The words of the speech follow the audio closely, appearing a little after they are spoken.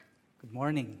Good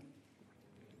morning.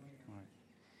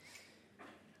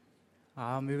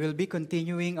 We will be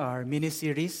continuing our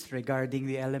mini-series regarding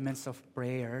the elements of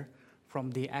prayer from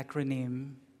the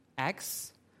acronym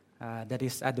ACTS, that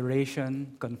is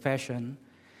adoration, confession,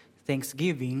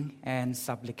 thanksgiving, and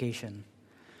supplication.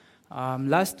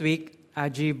 Last week,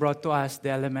 Aji brought to us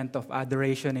the element of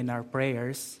adoration in our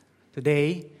prayers.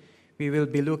 Today, we will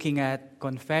be looking at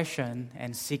confession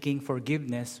and seeking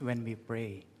forgiveness when we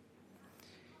pray.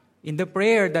 In the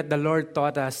prayer that the Lord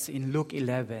taught us in Luke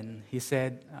 11, He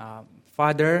said,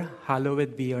 Father,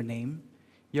 hallowed be your name.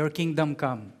 Your kingdom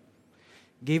come.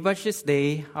 Give us this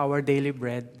day our daily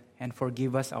bread, and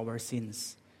forgive us our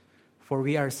sins. For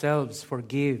we ourselves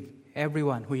forgive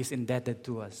everyone who is indebted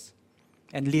to us.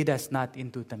 And lead us not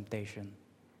into temptation.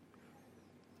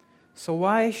 So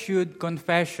why should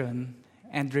confession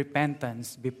and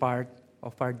repentance be part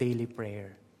of our daily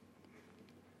prayer?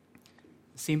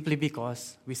 Simply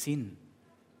because we sin.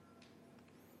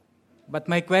 But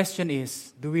my question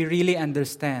is, do we really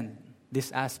understand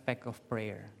this aspect of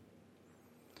prayer?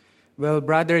 Well,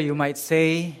 brother, you might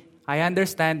say, I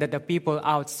understand that the people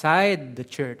outside the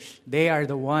church, they are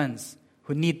the ones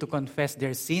who need to confess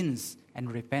their sins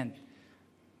and repent.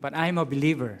 But I'm a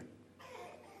believer.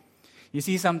 You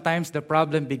see, sometimes the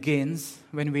problem begins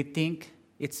when we think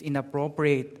it's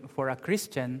inappropriate for a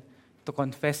Christian to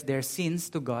confess their sins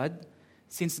to God,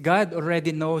 since God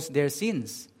already knows their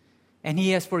sins, and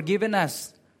He has forgiven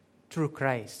us through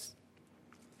Christ.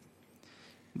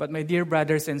 But my dear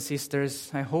brothers and sisters,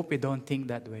 I hope you don't think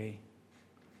that way.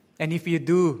 And if you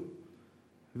do,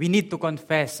 we need to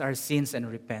confess our sins and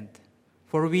repent.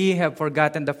 For we have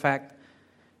forgotten the fact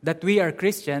that we are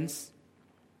Christians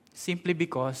simply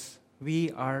because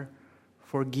we are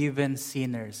forgiven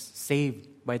sinners, saved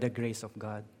by the grace of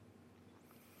God.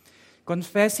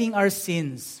 Confessing our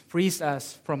sins frees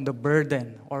us from the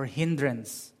burden or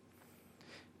hindrance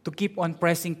to keep on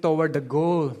pressing toward the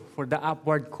goal for the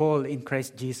upward call in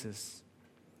Christ Jesus.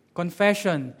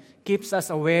 Confession keeps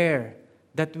us aware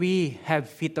that we have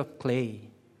feet of clay,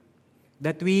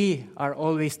 that we are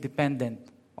always dependent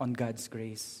on God's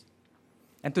grace.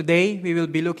 And today, we will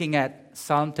be looking at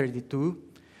Psalm 32,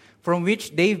 from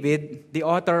which David, the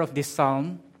author of this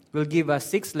psalm, will give us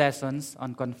 6 lessons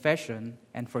on confession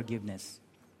and forgiveness.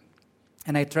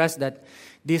 And I trust that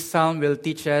this psalm will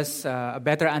teach us a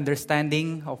better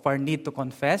understanding of our need to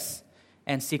confess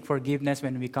and seek forgiveness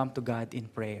when we come to God in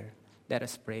prayer. Let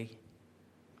us pray.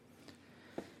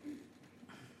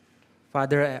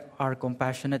 Father, our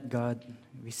compassionate God,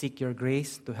 we seek your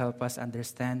grace to help us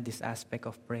understand this aspect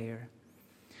of prayer.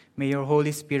 May your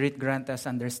Holy Spirit grant us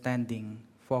understanding,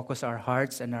 focus our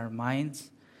hearts and our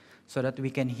minds, so that we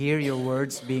can hear your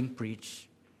words being preached.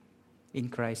 In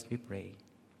Christ we pray.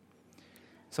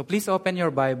 So please open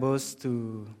your Bibles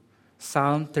to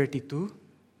Psalm 32.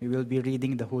 We will be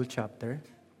reading the whole chapter.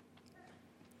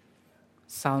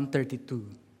 Psalm 32.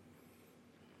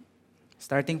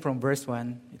 Starting from verse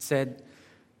 1, it said,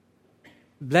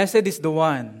 Blessed is the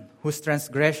one whose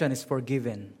transgression is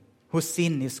forgiven, whose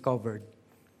sin is covered.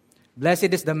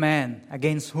 Blessed is the man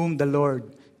against whom the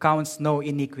Lord counts no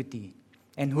iniquity,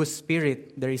 and whose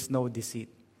spirit there is no deceit.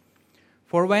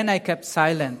 For when I kept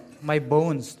silent, my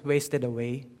bones wasted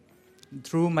away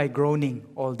through my groaning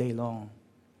all day long.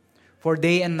 For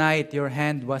day and night your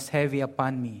hand was heavy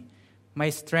upon me. My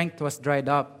strength was dried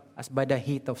up as by the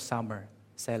heat of summer.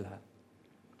 Selah.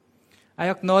 I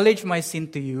acknowledged my sin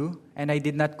to you, and I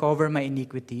did not cover my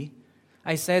iniquity.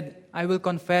 I said, I will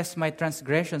confess my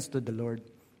transgressions to the Lord,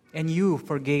 and you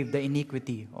forgave the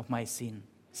iniquity of my sin.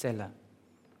 Selah.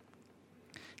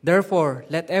 Therefore,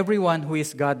 let everyone who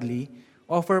is godly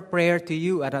offer prayer to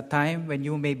you at a time when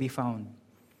you may be found.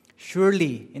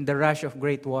 Surely, in the rush of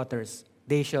great waters,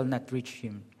 they shall not reach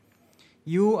him.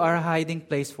 You are a hiding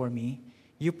place for me.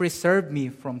 You preserve me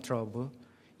from trouble.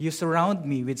 You surround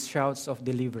me with shouts of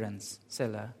deliverance.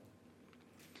 Selah.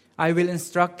 I will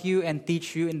instruct you and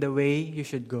teach you in the way you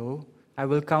should go. I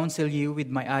will counsel you with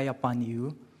my eye upon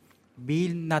you. Be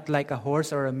not like a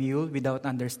horse or a mule without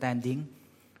understanding,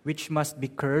 which must be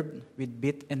curbed with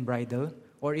bit and bridle,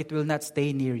 or it will not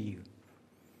stay near you.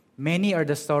 Many are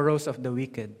the sorrows of the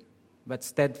wicked, but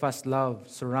steadfast love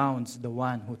surrounds the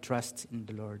one who trusts in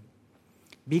the Lord.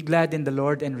 Be glad in the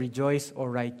Lord and rejoice, O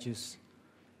righteous,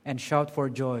 and shout for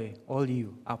joy, all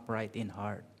you upright in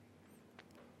heart.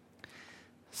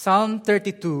 Psalm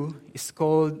 32 is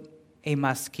called a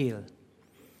maskil.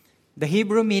 The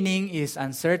Hebrew meaning is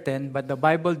uncertain, but the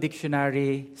Bible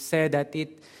dictionary said that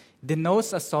it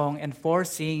denotes a song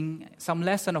enforcing some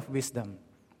lesson of wisdom,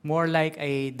 more like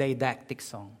a didactic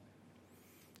song.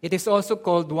 It is also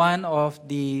called one of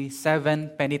the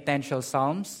 7 penitential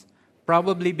psalms,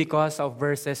 probably because of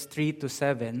verses 3 to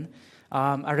 7,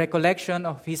 a recollection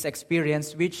of his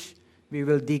experience, which we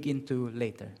will dig into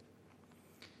later.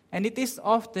 And it is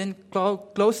often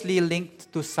closely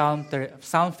linked to Psalm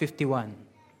 51.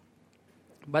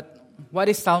 But what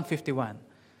is Psalm 51?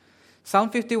 Psalm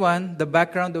 51, the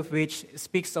background of which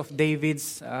speaks of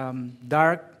David's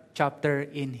dark chapter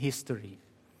in history.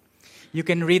 You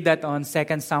can read that on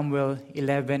 2 Samuel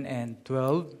 11 and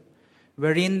 12,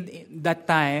 wherein that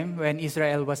time when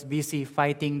Israel was busy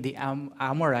fighting the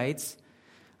Amorites,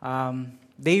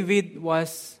 David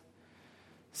was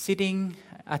sitting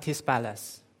at his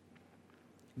palace.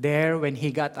 There, when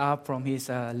he got up from his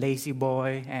lazy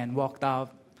boy and walked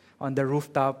out on the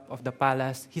rooftop of the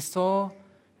palace, he saw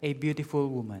a beautiful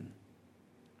woman,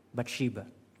 Bathsheba.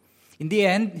 In the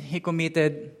end, he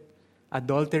committed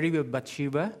adultery with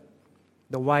Bathsheba,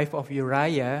 the wife of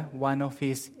Uriah, one of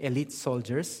his elite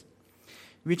soldiers,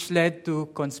 which led to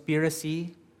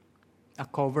conspiracy, a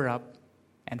cover-up,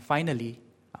 and finally,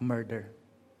 a murder.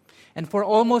 And for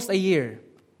almost a year,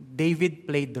 David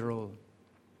played the role.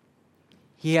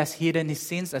 He has hidden his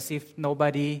sins as if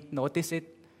nobody noticed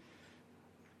it,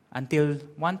 until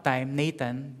one time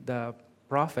Nathan, the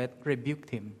prophet,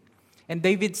 rebuked him. And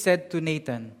David said to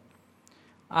Nathan,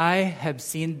 "I have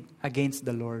sinned against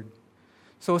the Lord."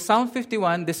 So Psalm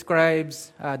 51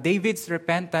 describes David's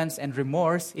repentance and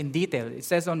remorse in detail. It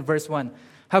says on verse 1,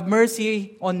 "Have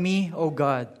mercy on me, O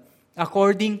God,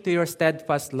 according to your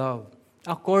steadfast love.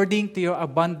 According to your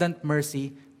abundant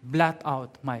mercy, blot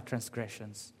out my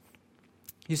transgressions."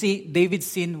 You see, David's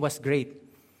sin was great,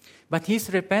 but his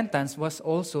repentance was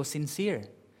also sincere.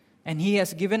 And he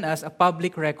has given us a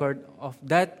public record of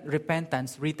that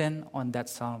repentance written on that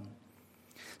psalm.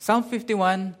 Psalm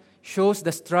 51 shows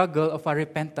the struggle of a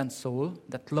repentant soul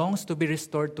that longs to be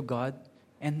restored to God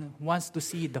and wants to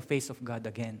see the face of God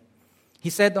again. He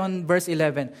said on verse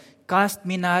 11, "Cast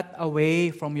me not away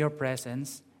from your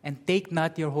presence, and take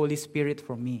not your Holy Spirit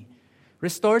from me.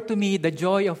 Restore to me the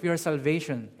joy of your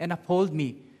salvation, and uphold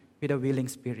me with a willing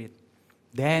spirit.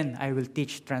 Then I will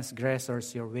teach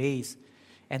transgressors your ways,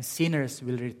 and sinners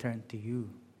will return to you."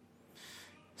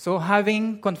 So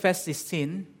having confessed his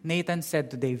sin, Nathan said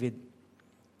to David,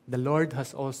 "The Lord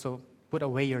has also put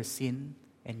away your sin,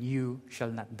 and you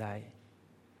shall not die."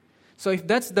 So if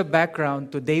that's the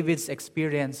background to David's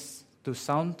experience to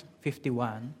Psalm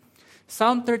 51,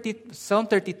 Psalm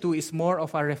 32 is more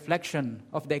of a reflection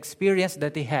of the experience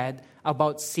that he had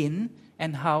about sin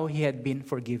and how he had been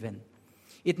forgiven.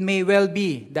 It may well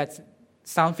be that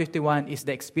Psalm 51 is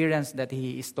the experience that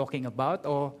he is talking about,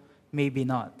 or maybe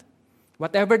not.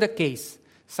 Whatever the case,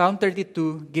 Psalm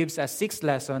 32 gives us 6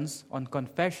 lessons on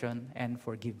confession and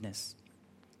forgiveness.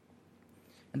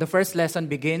 And the first lesson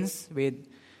begins with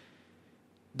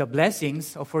the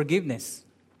blessings of forgiveness.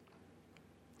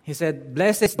 He said,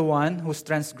 "Blessed is the one whose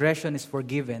transgression is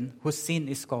forgiven, whose sin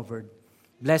is covered.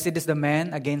 Blessed is the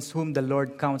man against whom the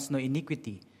Lord counts no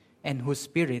iniquity, and whose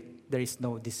spirit there is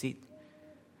no deceit."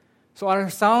 So our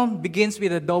psalm begins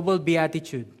with a double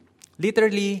beatitude.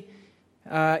 Literally,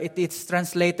 it's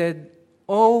translated,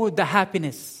 "Oh, the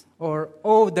happiness," or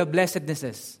 "Oh, the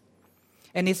blessednesses."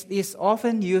 And it is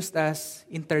often used as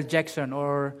interjection,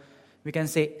 or we can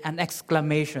say an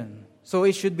exclamation. So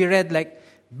it should be read like,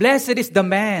 "Blessed is the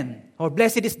man," or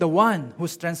 "Blessed is the one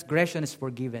whose transgression is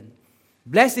forgiven.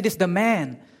 Blessed is the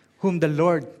man whom the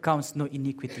Lord counts no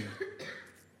iniquity."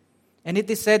 And it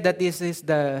is said that this is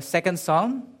the second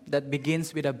psalm that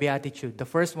begins with a beatitude. The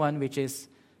first one, which is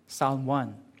Psalm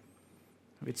 1,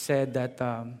 which said that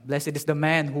blessed is the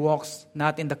man who walks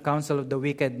not in the counsel of the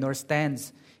wicked, nor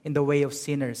stands in the way of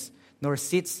sinners, nor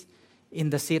sits in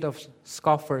the seat of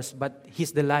scoffers, but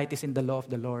his delight is in the law of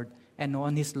the Lord, and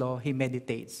on his law he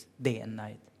meditates day and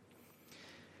night.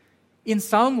 In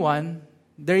Psalm 1,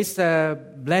 there is a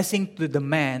blessing to the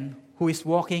man who is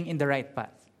walking in the right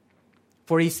path.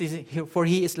 For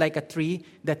he is like a tree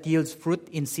that yields fruit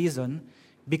in season,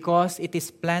 because it is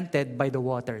planted by the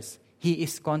waters. He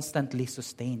is constantly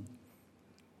sustained.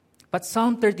 But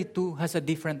Psalm 32 has a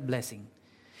different blessing.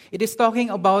 It is talking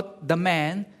about the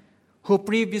man who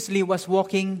previously was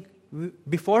walking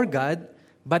before God,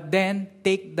 but then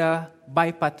take the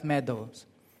bypath meadows,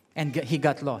 and he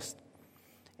got lost.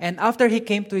 And after he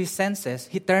came to his senses,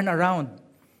 he turned around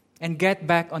and get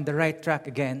back on the right track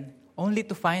again, only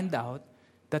to find out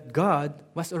that God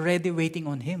was already waiting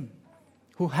on him,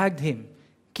 who hugged him,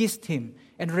 kissed him,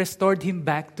 and restored him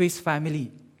back to his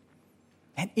family.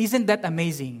 And isn't that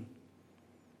amazing?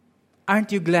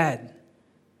 Aren't you glad?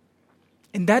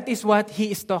 And that is what he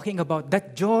is talking about,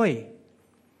 that joy.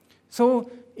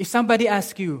 So If somebody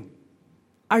asks you,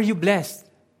 are you blessed?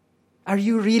 Are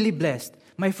you really blessed?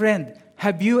 My friend,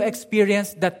 have you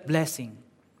experienced that blessing?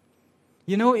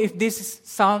 You know, if this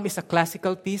psalm is a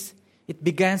classical piece, it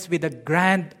begins with a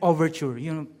grand overture.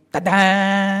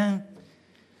 Ta-da!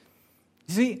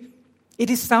 You see, it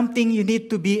is something you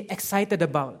need to be excited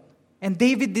about. And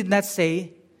David did not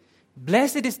say,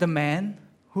 blessed is the man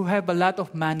who have a lot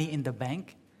of money in the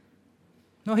bank.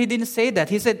 No, he didn't say that.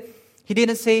 He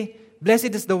didn't say,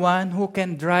 blessed is the one who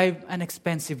can drive an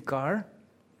expensive car,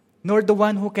 nor the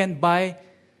one who can buy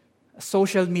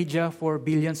social media for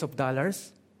billions of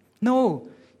dollars. No,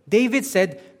 David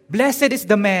said, blessed is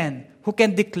the man who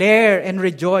can declare and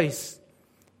rejoice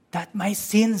that my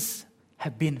sins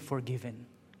have been forgiven.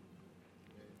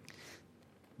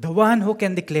 The one who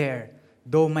can declare,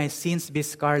 though my sins be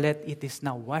scarlet, it is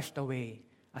now washed away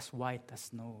as white as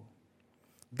snow.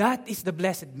 That is the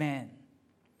blessed man.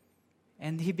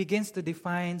 And he begins to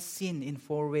define sin in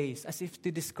 4 ways, as if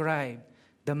to describe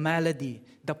the malady,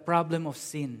 the problem of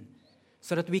sin,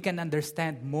 so that we can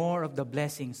understand more of the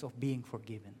blessings of being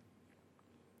forgiven.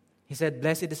 He said,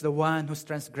 blessed is the one whose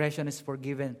transgression is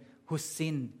forgiven, whose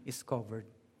sin is covered.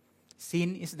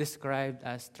 Sin is described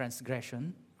as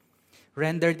transgression,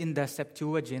 rendered in the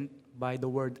Septuagint by the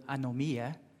word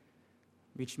anomia,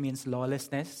 which means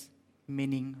lawlessness,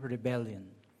 meaning rebellion.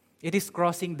 It is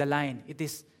crossing the line. It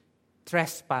is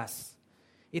trespass.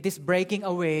 It is breaking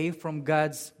away from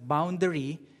God's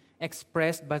boundary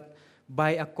expressed but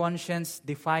by a conscious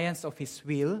defiance of His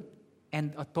will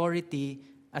and authority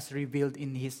as revealed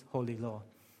in His holy law.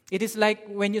 It is like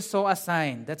when you saw a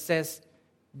sign that says,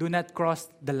 do not cross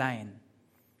the line.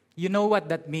 You know what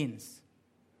that means.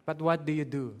 But what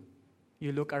do?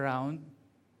 You look around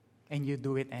and you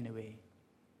do it anyway.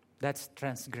 That's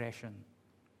transgression.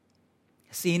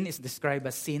 Sin is described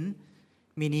as sin,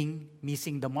 meaning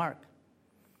missing the mark.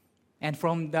 And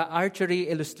from the archery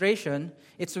illustration,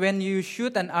 it's when you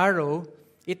shoot an arrow,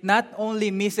 it not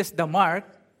only misses the mark,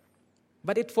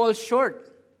 but it falls short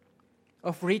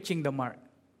of reaching the mark.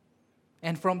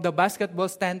 And from the basketball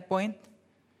standpoint,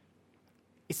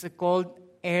 it's called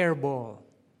air ball.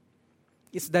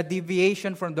 It's the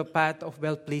deviation from the path of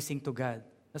well-pleasing to God.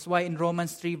 That's why in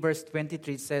Romans 3 verse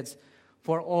 23 it says,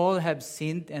 for all have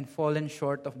sinned and fallen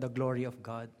short of the glory of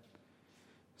God.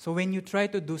 So when you try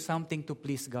to do something to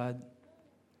please God,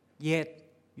 yet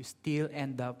you still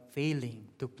end up failing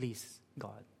to please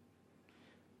God.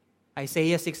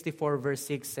 Isaiah 64 verse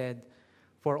 6 said,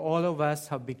 for all of us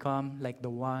have become like the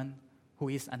one who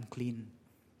is unclean,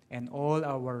 and all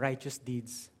our righteous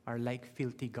deeds are like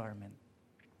filthy garment.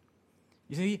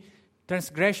 You see,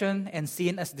 transgression and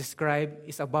sin as described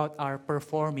is about our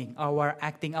performing, our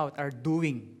acting out, our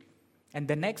doing. And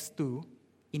the next two,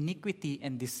 iniquity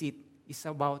and deceit, is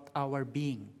about our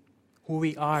being, who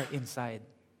we are inside.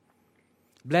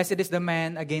 Blessed is the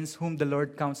man against whom the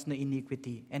Lord counts no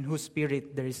iniquity, and whose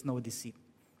spirit there is no deceit.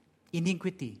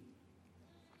 Iniquity.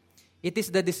 It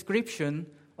is the description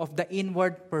of the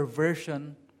inward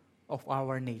perversion of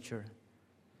our nature.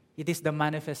 It is the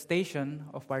manifestation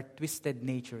of our twisted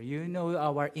nature. You know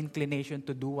our inclination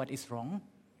to do what is wrong.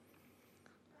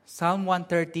 Psalm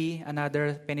 130,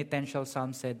 another penitential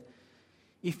psalm said,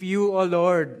 if you, O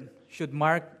Lord, should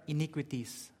mark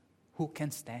iniquities, who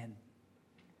can stand?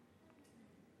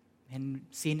 And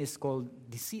sin is called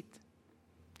deceit,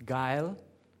 guile,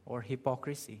 or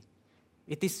hypocrisy.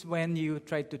 It is when you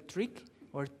try to trick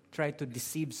or try to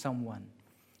deceive someone.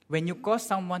 When you cause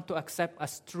someone to accept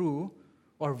as true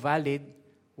or valid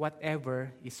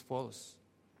whatever is false.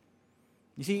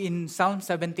 You see, in Psalm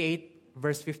 78,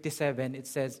 verse 57, it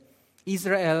says,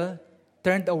 Israel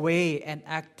turned away and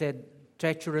acted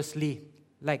treacherously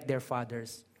like their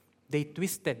fathers. They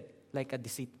twisted like a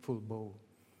deceitful bow.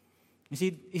 You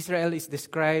see, Israel is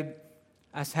described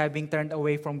as having turned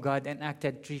away from God and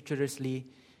acted treacherously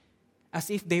as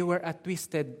if they were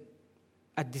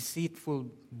a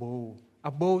deceitful bow. A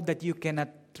bow that you cannot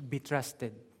be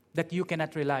trusted, that you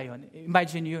cannot rely on.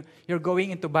 Imagine you're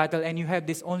going into battle and you have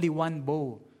this only one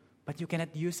bow, but you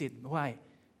cannot use it. Why?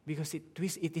 Because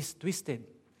it is twisted.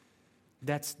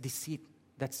 That's deceit.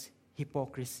 That's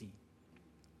hypocrisy.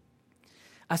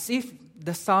 As if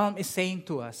the psalm is saying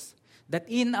to us that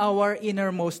in our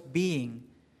innermost being,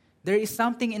 there is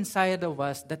something inside of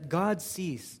us that God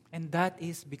sees, and that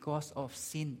is because of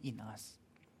sin in us.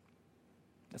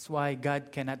 That's why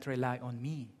God cannot rely on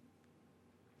me.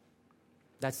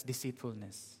 That's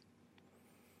deceitfulness.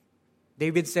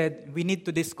 David said we need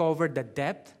to discover the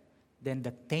depth, then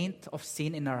the taint of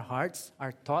sin in our hearts,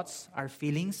 our thoughts, our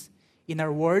feelings, in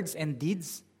our words and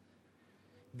deeds,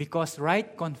 because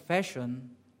right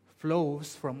confession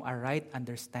flows from a right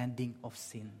understanding of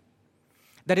sin.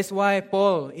 That is why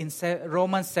Paul in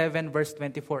Romans 7 verse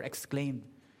 24 exclaimed,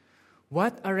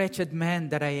 "What a wretched man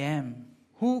that I am!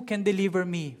 Who can deliver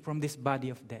me from this body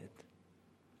of death?"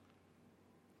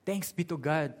 Thanks be to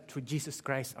God through Jesus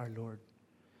Christ our Lord.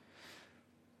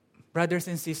 Brothers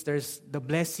and sisters, the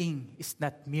blessing is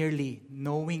not merely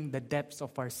knowing the depths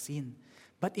of our sin,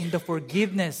 but in the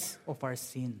forgiveness of our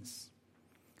sins.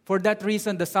 For that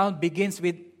reason, the psalm begins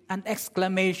with an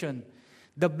exclamation,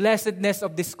 the blessedness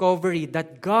of discovery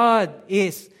that God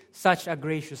is such a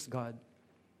gracious God.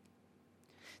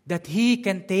 That He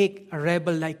can take a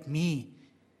rebel like me,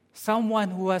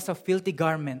 someone who has a filthy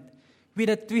garment, with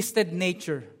a twisted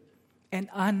nature, and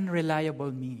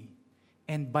unreliable me,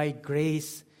 and by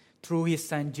grace, through His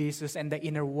Son Jesus and the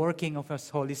inner working of His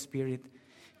Holy Spirit,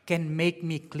 can make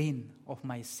me clean of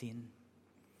my sin.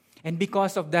 And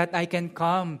because of that, I can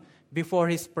come before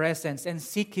His presence and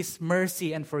seek His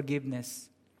mercy and forgiveness.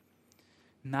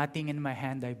 Nothing in my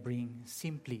hand I bring,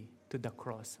 simply to the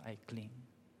cross I cling.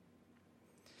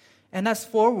 And as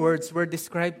 4 words were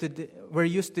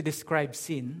used to describe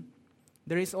sin,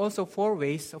 there is also 4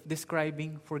 ways of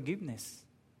describing forgiveness.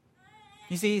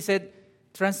 You see, he said,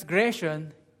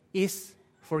 transgression is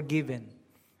forgiven.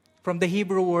 From the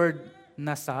Hebrew word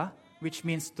nasa, which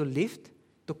means to lift,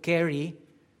 to carry,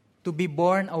 to be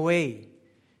borne away,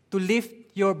 to lift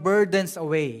your burdens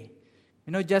away.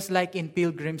 You know, just like in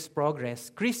Pilgrim's Progress,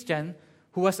 Christian,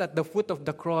 who was at the foot of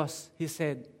the cross, he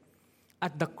said,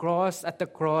 at the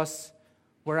cross,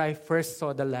 where I first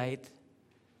saw the light,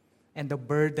 and the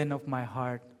burden of my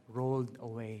heart rolled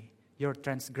away. Your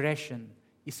transgression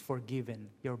is forgiven.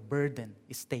 Your burden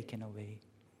is taken away.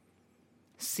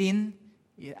 Sin,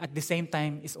 at the same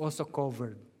time, is also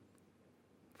covered.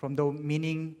 From the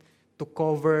meaning to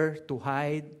cover, to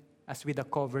hide, as with a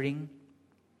covering,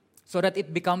 so that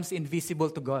it becomes invisible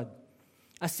to God,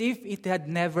 as if it had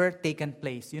never taken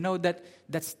place. You know that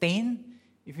stain?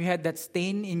 If you had that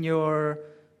stain in your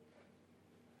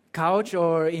couch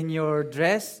or in your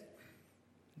dress,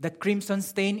 that crimson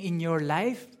stain in your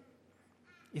life,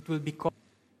 it will be covered.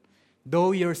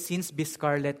 Though your sins be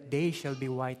scarlet, they shall be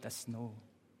white as snow.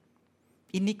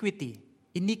 Iniquity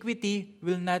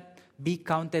will not be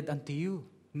counted unto you,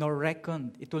 nor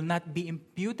reckoned. It will not be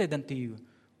imputed unto you.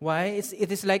 Why?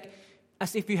 It is like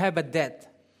as if you have a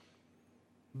debt,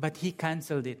 but He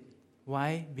canceled it.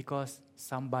 Why? Because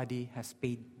somebody has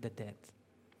paid the debt.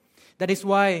 That is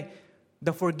why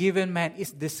the forgiven man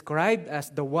is described as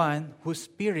the one whose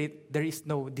spirit there is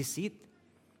no deceit.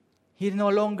 He no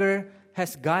longer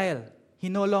has guile. He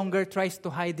no longer tries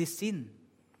to hide his sin.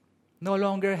 No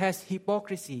longer has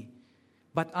hypocrisy,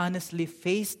 but honestly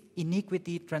faced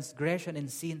iniquity, transgression, and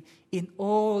sin in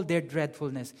all their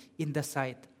dreadfulness in the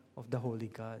sight of the Holy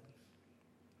God.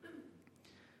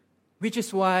 Which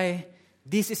is why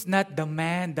this is not the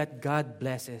man that God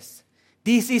blesses.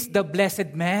 This is the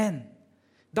blessed man.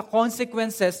 The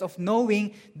consequences of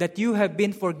knowing that you have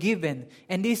been forgiven,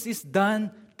 and this is done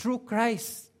through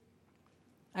Christ.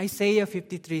 Isaiah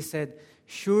 53 said,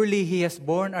 "Surely He has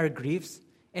borne our griefs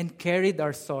and carried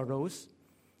our sorrows,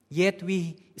 yet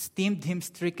we esteemed Him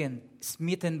stricken,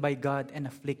 smitten by God, and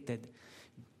afflicted.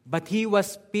 But He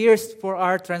was pierced for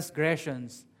our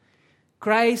transgressions.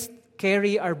 Christ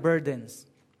carried our burdens.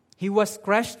 He was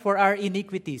crushed for our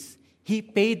iniquities. He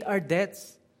paid our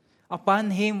debts.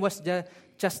 Upon Him was the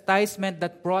chastisement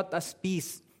that brought us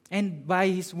peace, and by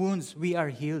His wounds we are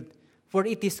healed. For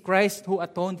it is Christ who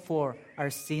atoned for our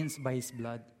sins by His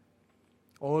blood.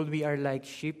 All we are like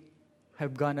sheep,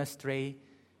 have gone astray.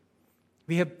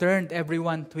 We have turned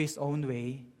everyone to his own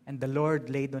way, and the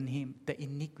Lord laid on Him the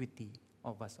iniquity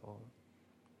of us all."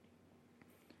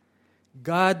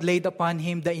 God laid upon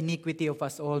Him the iniquity of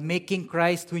us all, making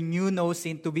Christ, who knew no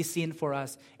sin, to be sin for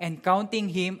us, and counting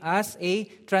Him as a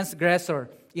transgressor,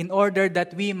 in order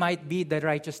that we might be the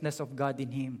righteousness of God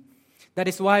in Him. That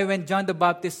is why when John the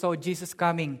Baptist saw Jesus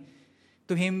coming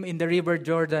to him in the river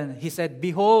Jordan, he said,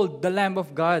 "Behold, the Lamb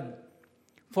of God.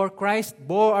 For Christ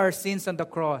bore our sins on the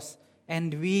cross,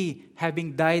 and we,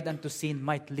 having died unto sin,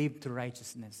 might live to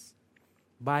righteousness.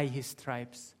 By His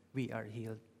stripes we are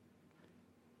healed."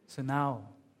 So now,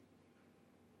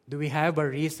 do we have a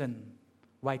reason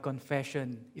why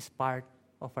confession is part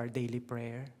of our daily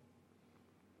prayer?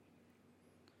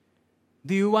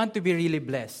 Do you want to be really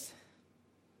blessed?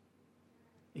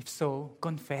 If so,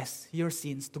 confess your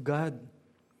sins to God.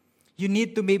 You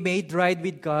need to be made right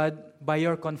with God by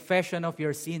your confession of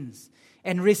your sins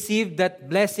and receive that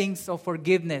blessings of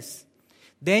forgiveness.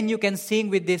 Then you can sing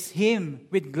with this hymn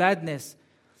with gladness.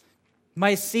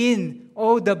 "My sin,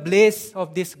 oh the bliss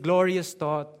of this glorious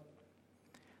thought.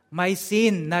 My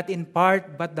sin, not in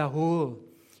part but the whole,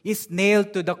 is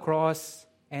nailed to the cross,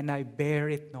 and I bear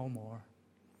it no more.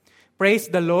 Praise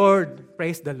the Lord,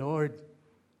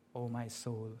 O my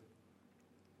soul.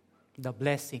 The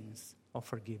blessings of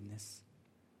forgiveness.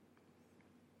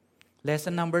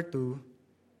 Lesson number 2,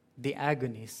 the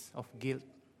agonies of guilt.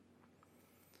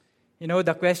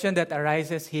 The question that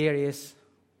arises here is,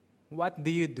 what do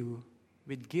you do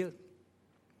with guilt?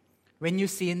 When you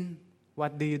sin,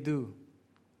 what do you do?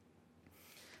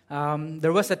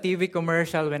 There was a TV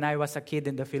commercial when I was a kid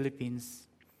in the Philippines.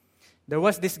 There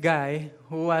was this guy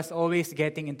who was always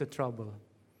getting into trouble.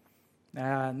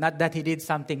 Not that he did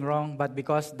something wrong, but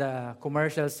because the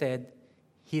commercial said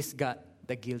he's got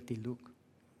the guilty look.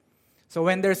 So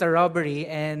when there's a robbery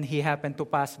and he happened to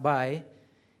pass by,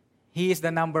 he is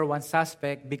the number one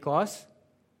suspect because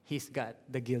he's got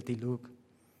the guilty look.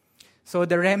 So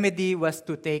the remedy was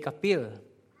to take a pill.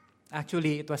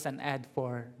 Actually, it was an ad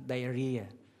for diarrhea.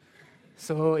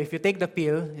 So if you take the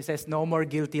pill, it says no more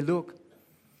guilty look.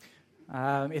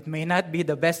 It may not be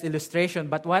the best illustration,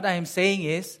 but what I'm saying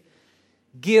is,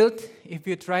 guilt, if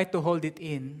you try to hold it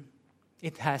in,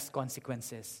 it has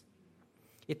consequences.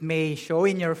 It may show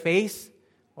in your face,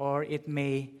 or it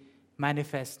may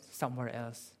manifest somewhere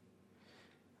else.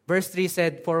 Verse 3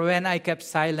 said, "For when I kept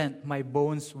silent, my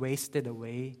bones wasted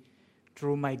away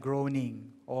through my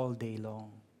groaning all day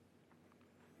long."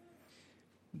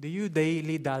 Do you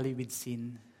daily dally with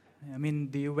sin?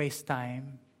 Do you waste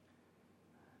time?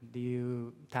 Do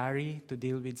you tarry to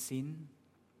deal with sin?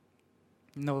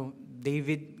 No,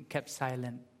 David kept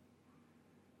silent.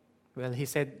 Well, he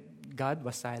said, God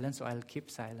was silent, so I'll keep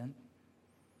silent.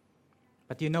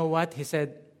 But you know what? He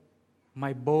said,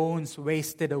 my bones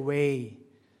wasted away.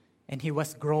 And he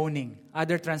was groaning.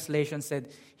 Other translations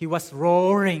said, he was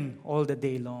roaring all the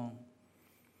day long.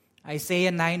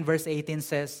 Isaiah 9 verse 18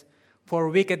 says, "For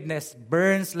wickedness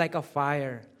burns like a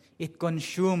fire. It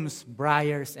consumes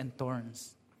briars and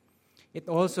thorns." It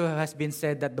also has been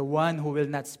said that the one who will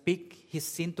not speak his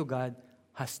sin to God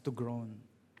has to groan.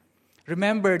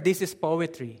 Remember, this is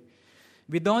poetry.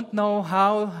 We don't know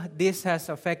how this has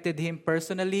affected him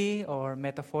personally or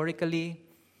metaphorically.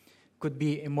 Could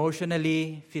be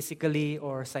emotionally, physically,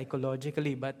 or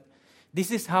psychologically. But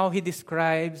this is how he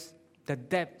describes the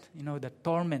depth, the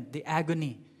torment, the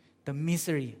agony, the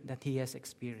misery that he has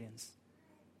experienced.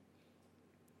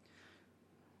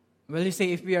 Well, you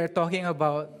see, if we are talking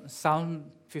about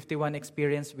Psalm 51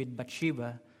 experience with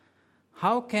Bathsheba,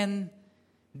 how can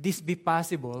this be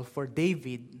possible for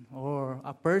David or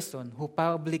a person who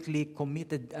publicly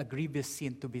committed a grievous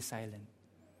sin to be silent?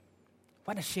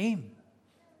 What a shame.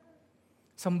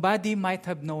 Somebody might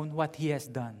have known what he has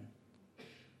done.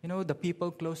 The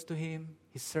people close to him,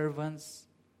 his servants.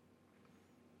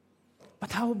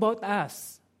 But how about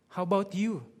us? How about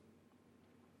you?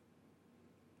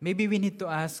 Maybe we need to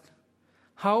ask,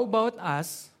 how about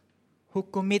us who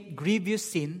commit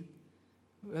grievous sin,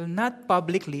 well, not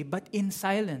publicly, but in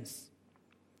silence,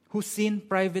 who sin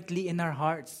privately in our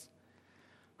hearts?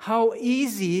 How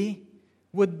easy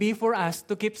would be for us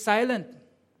to keep silent?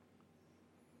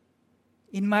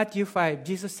 In Matthew 5,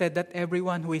 Jesus said that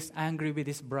everyone who is angry with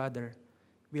his brother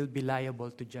will be liable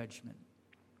to judgment.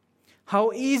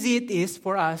 How easy it is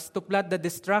for us to plot the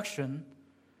destruction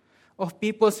of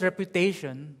people's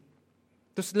reputation,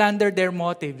 to slander their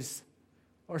motives,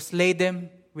 or slay them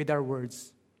with our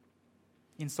words.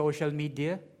 In social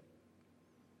media,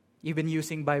 even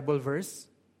using Bible verse.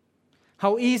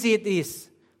 How easy it is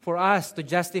for us to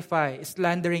justify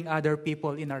slandering other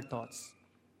people in our thoughts.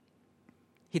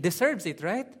 He deserves it,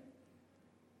 right?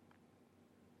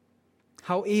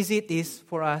 How easy it is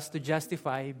for us to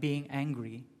justify being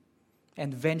angry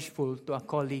and vengeful to a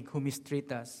colleague who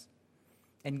mistreated us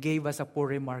and gave us a poor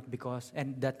remark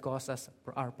and that cost us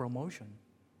our promotion.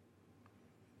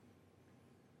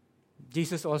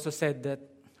 Jesus also said that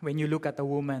when you look at a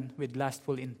woman with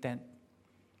lustful intent,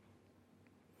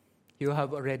 you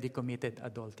have already committed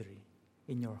adultery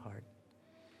in your heart.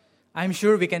 I'm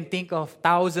sure we can think of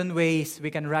 1,000 ways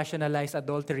we can rationalize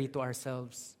adultery to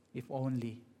ourselves, if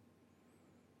only.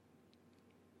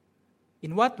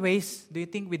 In what ways do you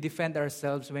think we defend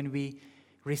ourselves when we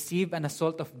receive an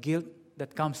assault of guilt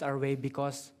that comes our way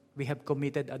because we have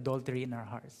committed adultery in our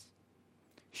hearts?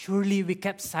 Surely we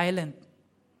kept silent.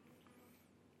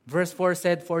 Verse 4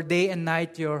 said, "For day and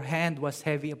night your hand was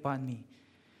heavy upon me.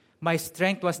 My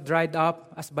strength was dried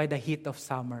up as by the heat of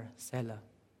summer." Selah.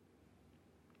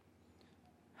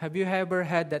 Have you ever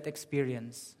had that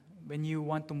experience when you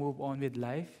want to move on with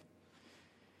life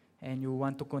and you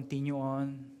want to continue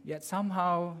on, yet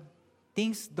somehow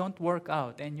things don't work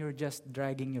out and you're just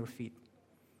dragging your feet?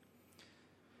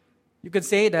 You could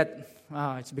say that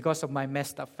it's because of my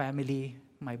messed up family.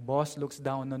 My boss looks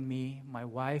down on me. My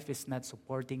wife is not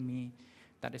supporting me.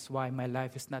 That is why my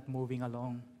life is not moving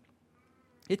along.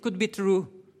 It could be true.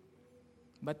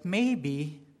 But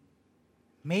maybe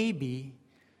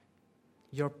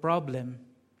your problem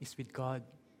is with God.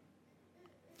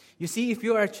 You see, if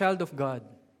you are a child of God,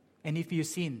 and if you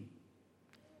sin,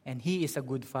 and He is a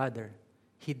good father,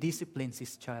 He disciplines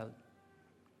His child.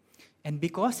 And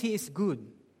because He is good,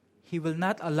 He will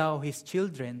not allow His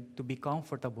children to be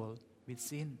comfortable with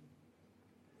sin.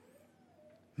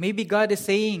 Maybe God is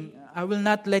saying, I will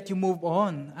not let you move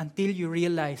on until you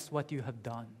realize what you have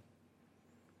done.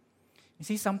 You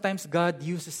see, sometimes God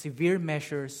uses severe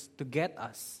measures to get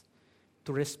us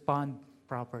to respond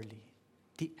properly.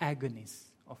 The agonies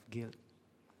of guilt.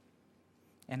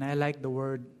 And I like the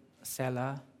word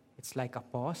Selah. It's like a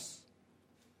pause.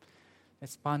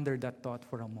 Let's ponder that thought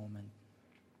for a moment.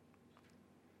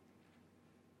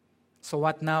 So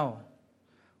what now?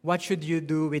 What should you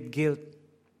do with guilt?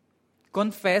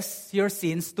 Confess your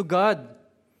sins to God.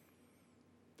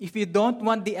 If you don't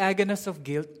want the agonies of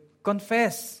guilt,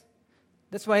 confess.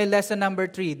 That's why lesson number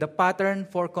 3, the pattern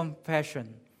for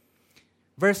confession.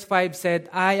 Verse 5 said,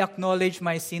 I acknowledge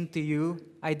my sin to you.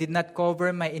 I did not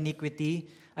cover my iniquity.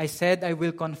 I said I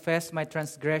will confess my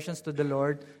transgressions to the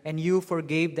Lord, and you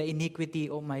forgave the iniquity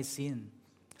of my sin.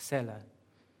 Selah.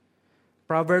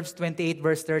 Proverbs 28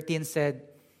 verse 13 said,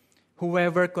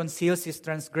 whoever conceals his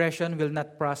transgression will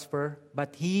not prosper,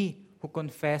 but he who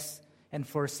confesses and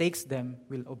forsakes them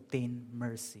will obtain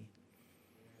mercy.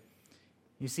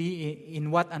 You see,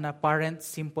 in what an apparent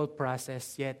simple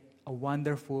process, yet a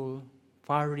wonderful,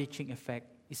 far-reaching effect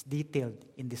is detailed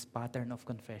in this pattern of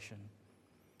confession.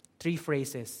 3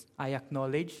 phrases: I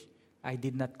acknowledge, I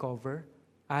did not cover,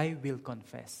 I will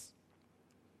confess.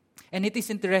 And it is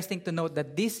interesting to note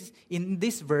that in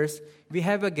this verse, we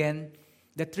have again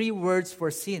the 3 words for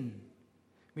sin,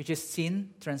 which is sin,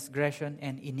 transgression,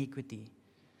 and iniquity.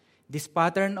 This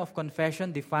pattern of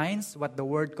confession defines what the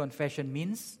word confession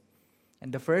means.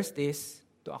 And the first is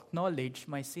to acknowledge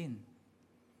my sin.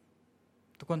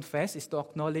 To confess is to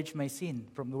acknowledge my sin.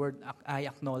 From the word I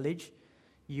acknowledge,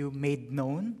 you made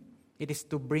known. It is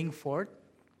to bring forth.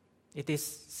 It is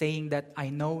saying that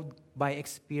I know by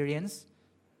experience.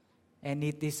 And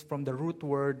it is from the root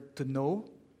word to know.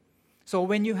 So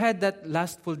when you had that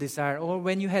lustful desire, or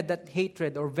when you had that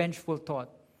hatred or vengeful thought,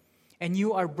 and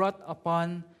you are brought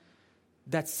upon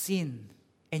that sin,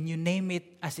 and you name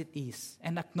it as it is,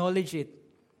 and acknowledge it,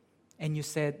 and you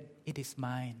said, it is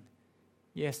mine.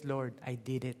 Yes, Lord, I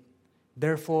did it.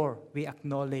 Therefore, we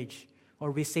acknowledge,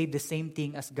 or we say the same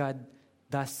thing as God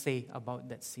does say about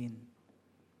that sin.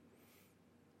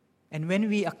 And when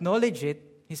we acknowledge it,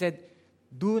 He said,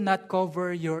 do not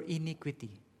cover your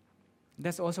iniquity.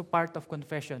 That's also part of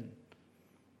confession.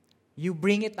 You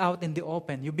bring it out in the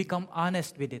open. You become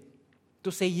honest with it.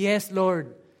 To say, yes,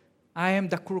 Lord, I am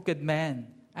the crooked man.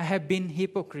 I have been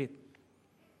hypocrite.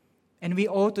 And we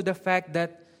owe to the fact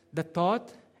that the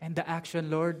thought and the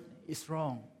action, Lord, is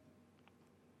wrong.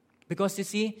 Because you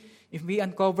see, if we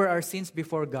uncover our sins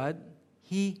before God,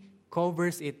 He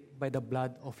covers it by the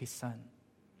blood of His Son.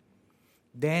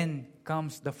 Then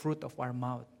comes the fruit of our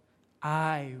mouth.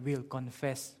 I will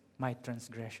confess my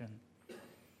transgression.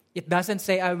 It doesn't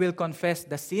say I will confess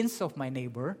the sins of my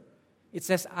neighbor. It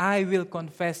says I will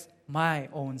confess my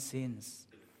own sins.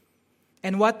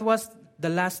 And what was the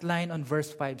last line on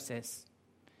verse 5 says?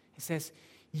 It says,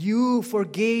 you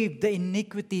forgave the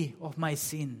iniquity of my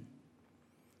sin.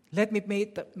 Let me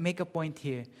make a point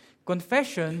here.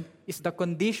 Confession is the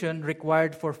condition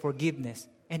required for forgiveness,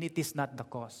 and it is not the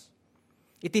cause.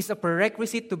 It is a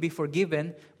prerequisite to be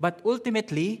forgiven, but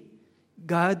ultimately,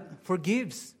 God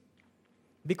forgives.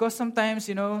 Because sometimes,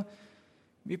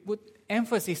 we put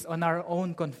emphasis on our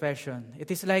own confession.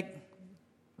 It is like,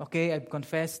 okay, I've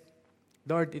confessed.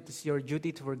 Lord, it is your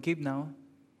duty to forgive now.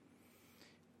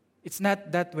 It's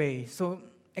not that way. So,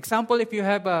 example, if you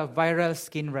have a viral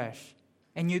skin rash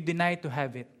and you deny to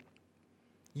have it,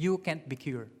 you can't be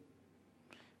cured.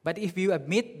 But if you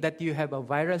admit that you have a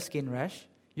viral skin rash,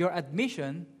 your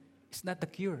admission is not the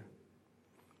cure.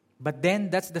 But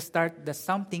then that's the start that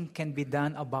something can be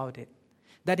done about it.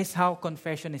 That is how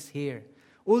confession is here.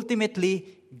 Ultimately,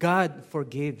 God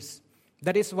forgives.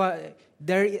 That is why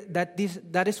there is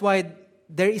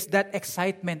that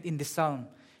excitement in the psalm.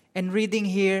 And reading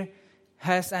here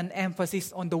has an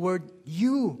emphasis on the word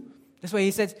you. That's why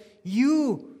he says,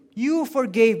 you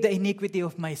forgave the iniquity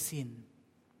of my sin.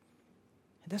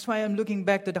 And that's why I'm looking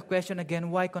back to the question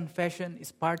again, why confession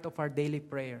is part of our daily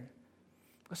prayer.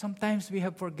 Because sometimes we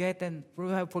have forgotten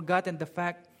the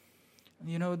fact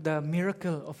the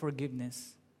miracle of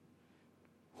forgiveness.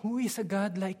 Who is a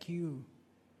God like you?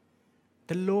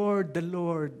 The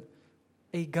Lord,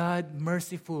 a God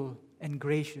merciful and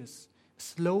gracious,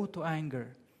 slow to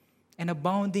anger, and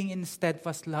abounding in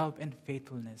steadfast love and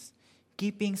faithfulness,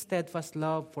 keeping steadfast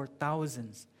love for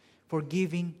thousands,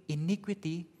 forgiving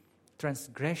iniquity,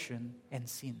 transgression, and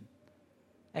sin.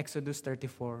 Exodus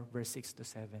 34, verse 6 to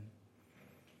 7.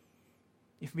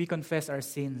 If we confess our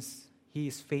sins, He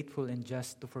is faithful and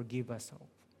just to forgive us of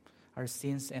our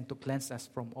sins and to cleanse us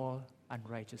from all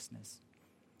unrighteousness.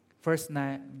 1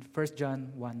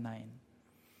 John 1:9.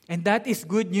 And that is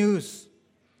good news,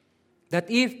 that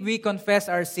if we confess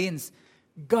our sins,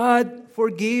 God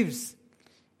forgives.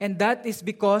 And that is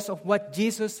because of what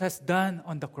Jesus has done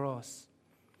on the cross.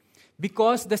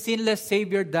 Because the sinless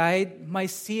Savior died, my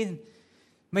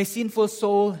sinful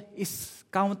soul is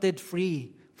counted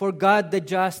free. For God the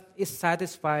just is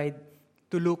satisfied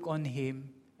to look on Him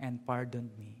and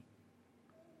pardon me.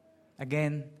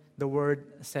 Again, the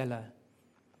word Selah.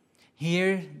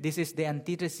 Here, this is the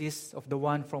antithesis of the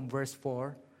one from verse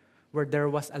 4, where there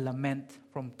was a lament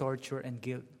from torture and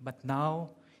guilt. But now,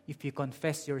 if you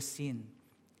confess your sin,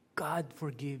 God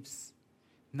forgives.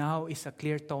 Now is a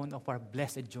clear tone of our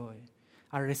blessed joy,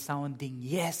 a resounding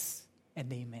yes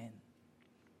and amen.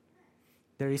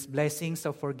 There is blessings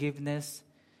of forgiveness.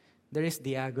 There is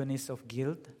the agonies of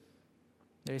guilt.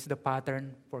 There is the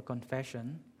pattern for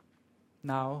confession.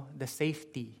 Now, the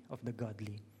safety of the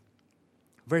godly.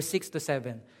 Verse 6 to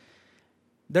 7.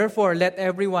 Therefore, let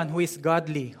everyone who is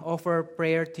godly offer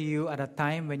prayer to you at a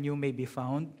time when you may be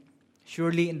found.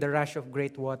 Surely in the rush of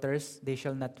great waters, they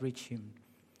shall not reach him.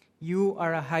 You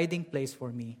are a hiding place for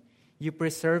me. You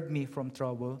preserve me from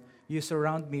trouble. You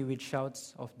surround me with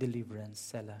shouts of deliverance.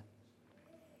 Selah.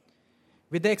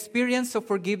 With the experience of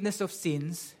forgiveness of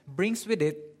sins brings with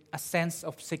it a sense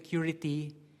of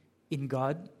security in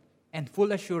God and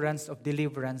full assurance of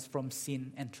deliverance from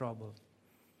sin and trouble.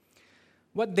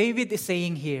 What David is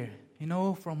saying here,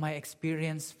 from my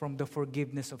experience from the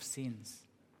forgiveness of sins,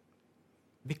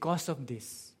 because of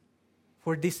this,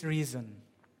 for this reason,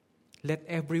 let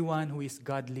everyone who is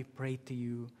godly pray to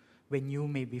you when you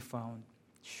may be found.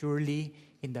 Surely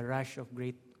in the rush of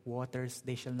great waters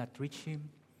they shall not reach him.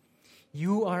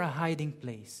 You are a hiding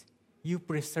place. You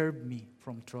preserve me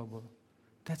from trouble.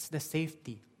 That's the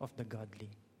safety of the godly.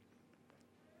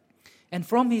 And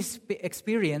from his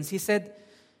experience, he said,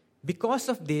 because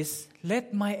of this,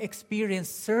 let my experience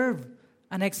serve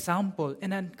an example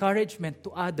and encouragement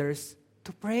to others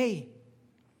to pray.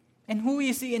 And who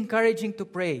is he encouraging to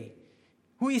pray?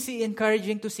 Who is he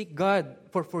encouraging to seek God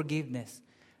for forgiveness?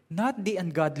 Not the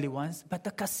ungodly ones, but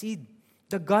the kasid,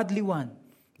 the godly one,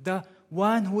 the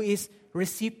one who is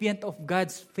recipient of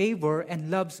God's favor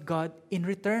and loves God in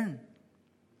return.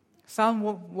 Psalm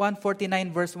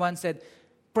 149 verse 1 said,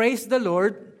 praise the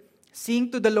Lord,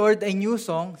 sing to the Lord a new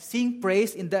song, sing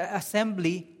praise in the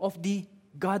assembly of the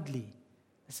godly.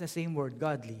 That's the same word,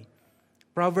 godly.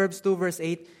 Proverbs 2 verse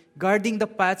 8, guarding the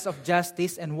paths of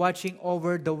justice and watching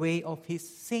over the way of his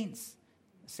saints.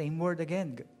 Same word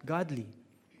again, godly.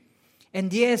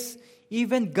 And yes,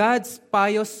 even God's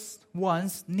pious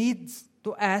ones needs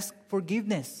to ask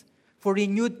forgiveness, for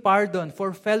renewed pardon,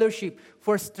 for fellowship,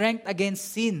 for strength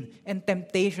against sin and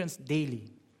temptations daily.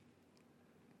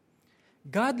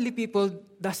 Godly people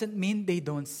doesn't mean they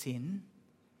don't sin.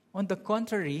 On the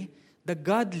contrary, the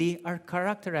godly are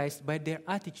characterized by their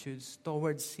attitudes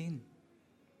towards sin.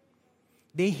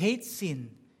 They hate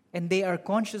sin and they are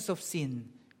conscious of sin.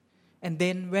 And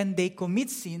then when they commit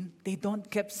sin, they don't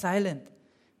keep silent,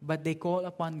 but they call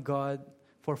upon God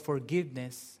for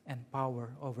forgiveness and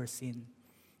power over sin.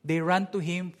 They run to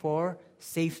Him for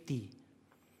safety.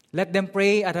 Let them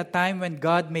pray at a time when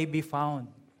God may be found,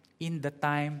 in the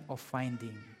time of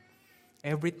finding.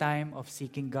 Every time of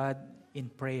seeking God in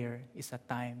prayer is a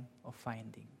time of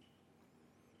finding.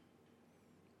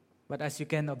 But as you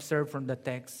can observe from the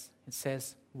text, it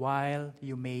says, while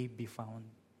you may be found.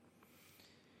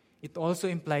 It also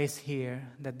implies here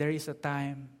that there is a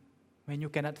time when you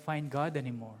cannot find God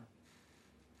anymore.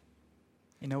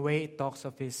 In a way, it talks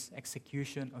of His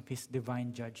execution of His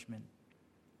divine judgment.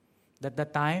 That the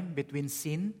time between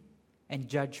sin and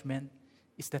judgment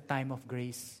is the time of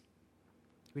grace,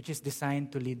 which is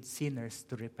designed to lead sinners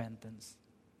to repentance.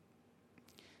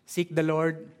 Seek the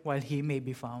Lord while He may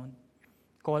be found.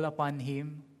 Call upon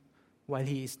Him while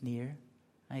He is near.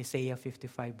 Isaiah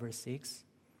 55 verse 6.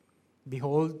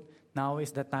 Behold, now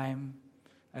is the time,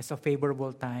 as a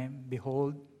favorable time.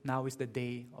 Behold, now is the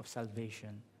day of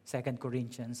salvation. 2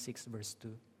 Corinthians 6 verse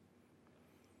 2.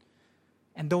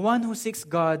 And the one who seeks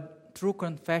God true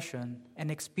confession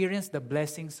and experience the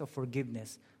blessings of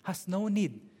forgiveness has no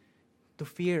need to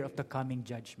fear of the coming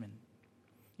judgment.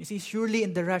 You see, surely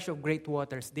in the rush of great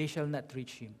waters, they shall not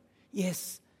reach him.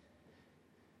 Yes,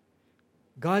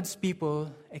 God's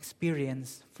people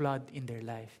experience flood in their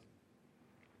life.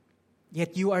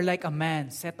 Yet you are like a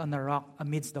man set on a rock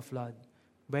amidst the flood.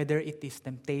 Whether it is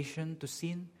temptation to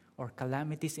sin or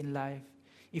calamities in life,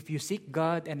 if you seek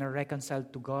God and are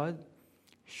reconciled to God,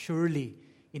 surely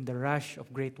in the rush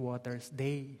of great waters,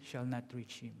 they shall not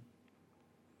reach him.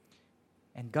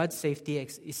 And God's safety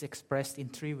is expressed in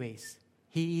three ways.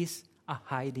 He is a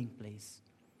hiding place.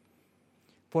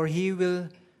 For he will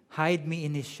hide me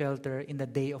in his shelter in the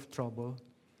day of trouble.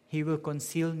 He will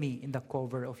conceal me in the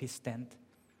cover of his tent.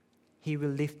 He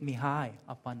will lift me high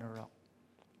upon a rock.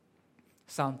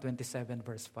 Psalm 27,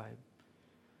 verse 5.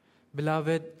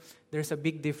 Beloved, there's a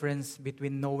big difference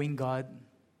between knowing God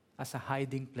as a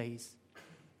hiding place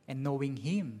and knowing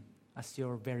him as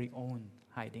your very own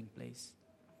hiding place.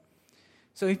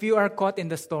 So if you are caught in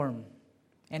the storm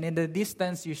and in the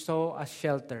distance you saw a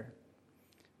shelter,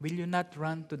 will you not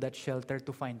run to that shelter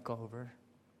to find cover?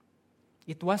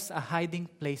 It was a hiding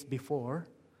place before,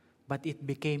 but it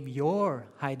became your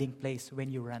hiding place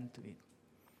when you ran to it.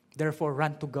 Therefore,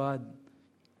 run to God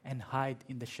and hide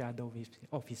in the shadow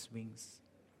of his wings.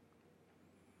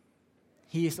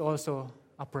 He is also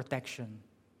a protection.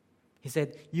 He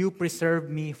said, you preserve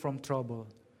me from trouble.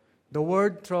 The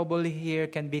word trouble here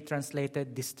can be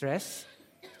translated distress,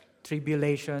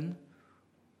 tribulation,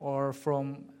 or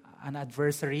from an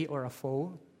adversary or a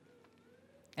foe.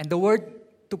 And the word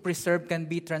to preserve can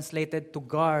be translated to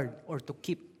guard or to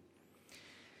keep.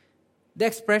 The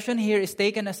expression here is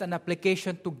taken as an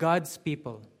application to God's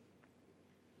people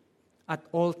at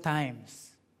all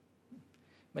times.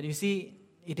 But you see,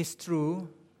 it is true,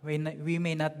 we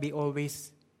may not be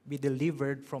always be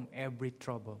delivered from every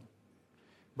trouble.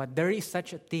 But there is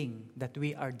such a thing that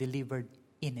we are delivered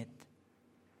in it.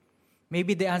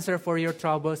 Maybe the answer for your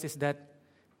troubles is that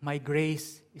my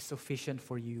grace is sufficient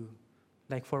for you,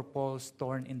 like for Paul's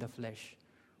thorn in the flesh,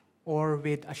 or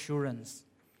with assurance.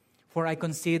 For I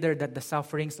consider that the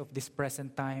sufferings of this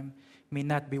present time may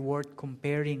not be worth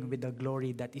comparing with the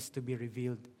glory that is to be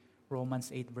revealed. Romans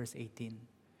 8, verse 18.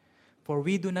 For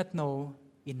we do not know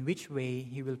in which way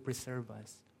he will preserve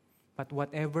us, but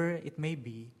whatever it may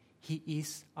be, he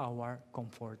is our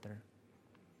comforter.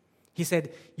 He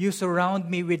said, you surround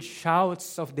me with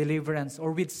shouts of deliverance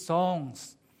or with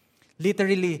songs.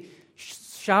 Literally,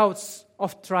 shouts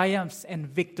of triumphs and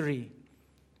victory,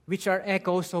 which are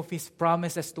echoes of his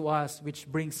promises to us, which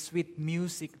bring sweet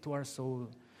music to our soul.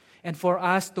 And for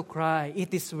us to cry,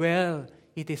 it is well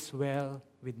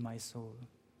with my soul.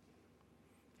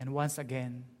 And once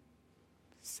again,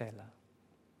 Selah.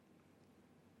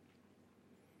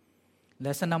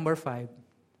 Lesson number 5,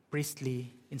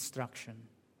 priestly instruction.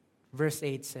 Verse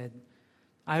 8 said,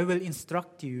 I will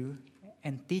instruct you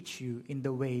and teach you in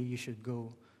the way you should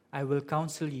go. I will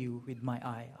counsel you with my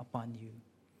eye upon you.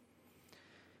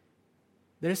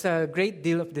 There's a great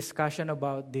deal of discussion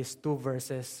about these two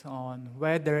verses on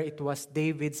whether it was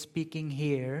David speaking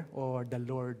here or the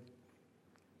Lord.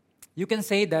 You can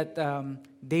say that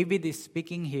David is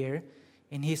speaking here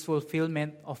in his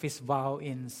fulfillment of his vow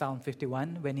in Psalm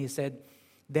 51 when he said,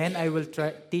 then I will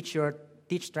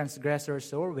teach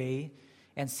transgressors your way,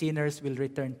 and sinners will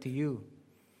return to you.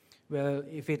 Well,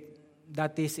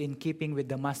 that is in keeping with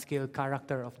the masculine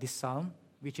character of this psalm,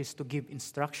 which is to give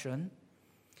instruction.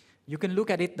 You can look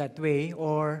at it that way,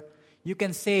 or you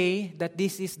can say that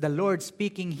this is the Lord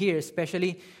speaking here,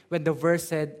 especially when the verse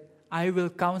said, I will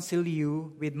counsel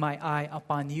you with my eye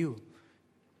upon you.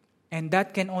 And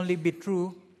that can only be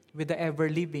true with the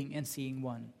ever-living and seeing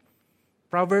one.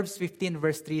 Proverbs 15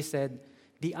 verse 3 said,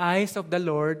 the eyes of the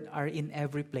Lord are in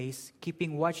every place,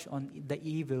 keeping watch on the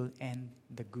evil and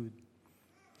the good.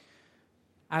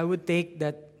 I would take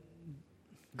that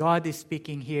God is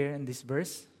speaking here in this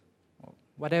verse.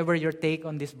 Whatever your take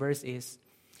on this verse is,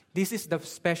 this is the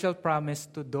special promise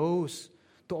to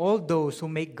all those who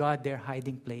make God their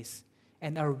hiding place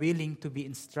and are willing to be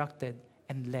instructed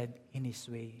and led in his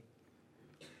way.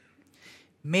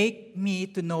 Make me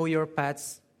to know your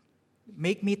paths.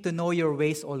 Make me to know your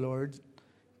ways, O Lord.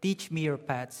 Teach me your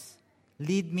paths.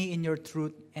 Lead me in your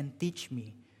truth and teach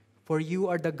me. For you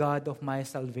are the God of my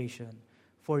salvation.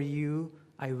 For you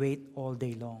I wait all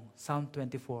day long. Psalm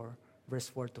 24, verse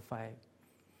 4 to 5.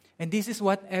 And this is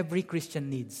what every Christian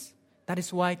needs. That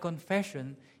is why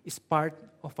confession is part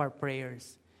of our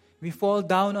prayers. We fall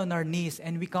down on our knees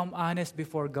and become honest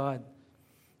before God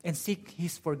and seek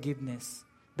his forgiveness,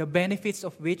 the benefits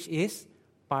of which is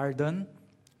pardon,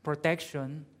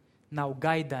 protection, now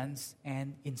guidance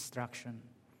and instruction.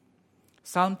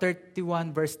 Psalm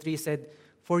 31 verse 3 said,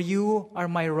 "For you are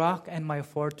my rock and my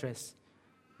fortress,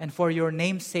 and for your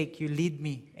name's sake you lead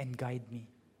me and guide me."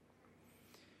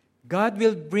 God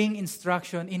will bring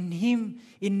instruction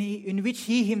in which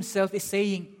He Himself is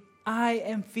saying, "I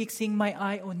am fixing my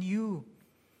eye on you.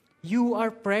 You are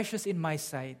precious in my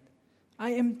sight.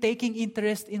 I am taking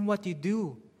interest in what you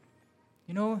do."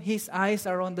 You know, His eyes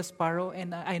are on the sparrow,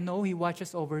 and I know He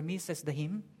watches over me, says the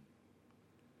hymn.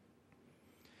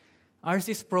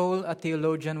 R.C. Sproul, a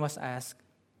theologian, was asked,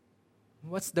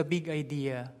 "What's the big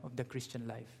idea of the Christian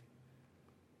life?"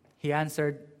 He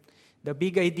answered, "The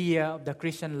big idea of the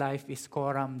Christian life is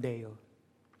coram Deo."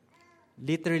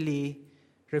 Literally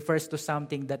refers to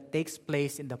something that takes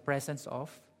place in the presence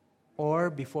of or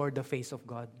before the face of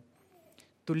God.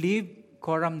 To live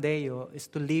coram Deo is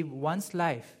to live one's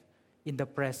life in the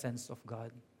presence of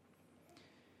God.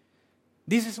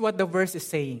 This is what the verse is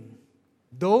saying.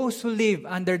 Those who live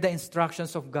under the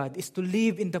instructions of God is to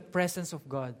live in the presence of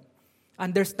God,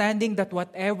 understanding that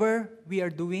whatever we are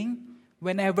doing,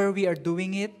 whenever we are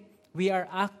doing it, we are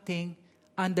acting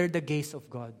under the gaze of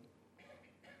God.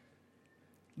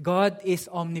 God is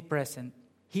omnipresent.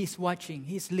 He is watching,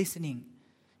 He is listening,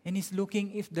 and He's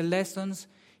looking if the lessons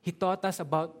He taught us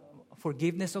about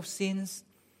forgiveness of sins,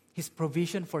 His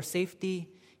provision for safety,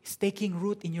 is taking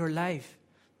root in your life.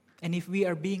 And if we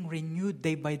are being renewed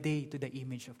day by day to the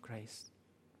image of Christ.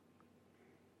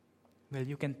 Well,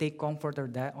 you can take comfort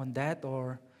on that,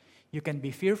 or you can be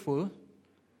fearful,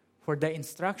 for the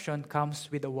instruction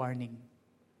comes with a warning.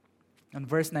 And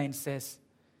verse 9 says,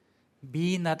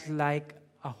 "Be not like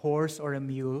a horse or a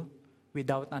mule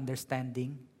without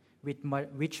understanding,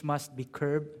 which must be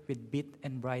curbed with bit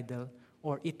and bridle,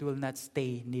 or it will not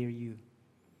stay near you."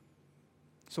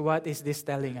 So what is this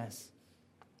telling us?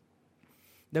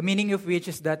 The meaning of which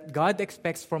is that God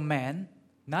expects from man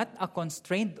not a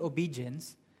constrained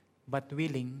obedience, but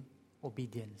willing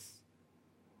obedience.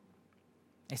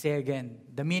 I say again,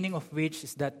 the meaning of which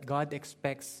is that God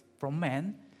expects from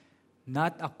man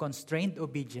not a constrained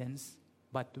obedience,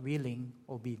 but willing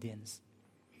obedience.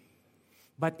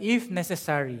 But if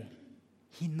necessary,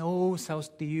 He knows how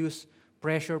to use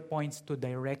pressure points to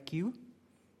direct you.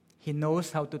 He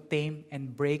knows how to tame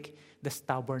and break the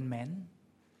stubborn man.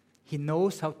 He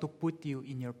knows how to put you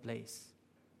in your place.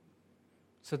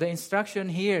 So the instruction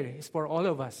here is for all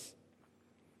of us.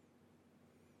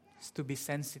 It's to be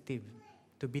sensitive,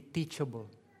 to be teachable,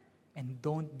 and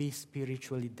don't be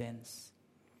spiritually dense.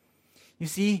 You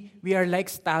see, we are like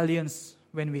stallions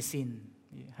when we sin.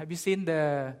 Have you seen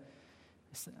the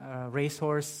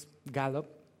racehorse gallop?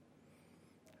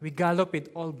 We gallop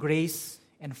with all grace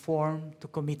and form to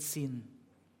commit sin.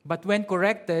 But when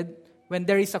corrected, when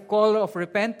there is a call of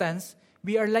repentance,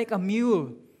 we are like a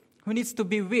mule who needs to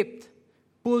be whipped,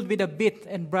 pulled with a bit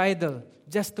and bridle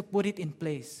just to put it in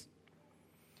place.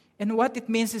 And what it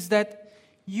means is that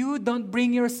you don't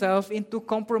bring yourself into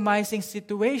compromising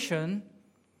situation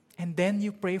and then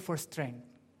you pray for strength.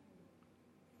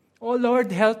 "Oh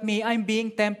Lord, help me, I'm being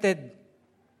tempted."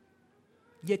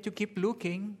 Yet you keep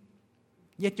looking,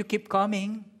 yet you keep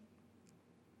coming.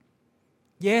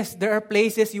 Yes, there are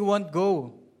places you won't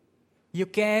go. You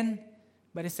can,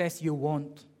 but it says you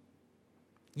won't.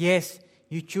 Yes,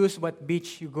 you choose what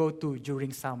beach you go to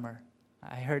during summer.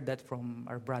 I heard that from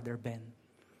our brother Ben.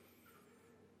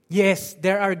 Yes,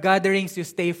 there are gatherings you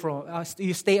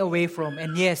stay away from,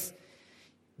 and yes,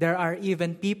 there are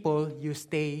even people you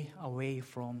stay away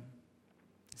from.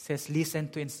 It says, listen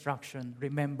to instruction.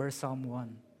 Remember Psalm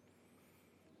 1.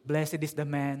 "Blessed is the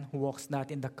man who walks not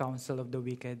in the counsel of the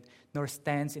wicked, nor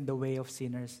stands in the way of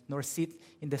sinners, nor sits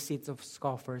in the seats of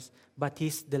scoffers, but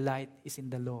his delight is in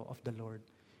the law of the Lord.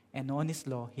 And on his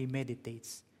law he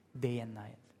meditates day and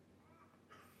night."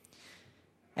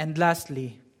 And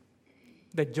lastly,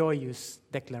 the joyous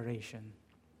declaration.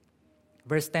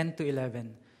 Verse 10 to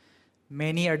 11.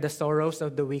 "Many are the sorrows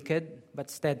of the wicked, but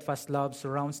steadfast love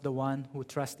surrounds the one who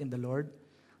trusts in the Lord.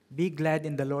 Be glad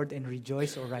in the Lord and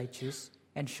rejoice, O righteous,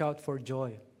 and shout for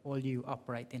joy, all you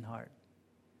upright in heart."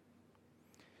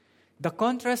 The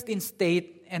contrast in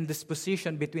state and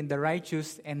disposition between the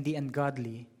righteous and the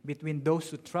ungodly, between those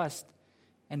who trust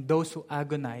and those who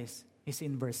agonize, is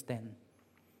in verse 10.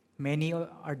 "Many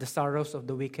are the sorrows of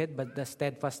the wicked, but the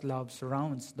steadfast love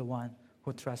surrounds the one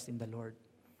who trusts in the Lord."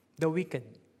 The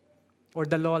wicked, or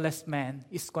the lawless man,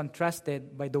 is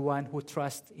contrasted by the one who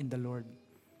trusts in the Lord.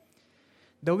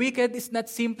 The wicked is not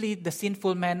simply the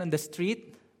sinful man on the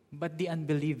street, but the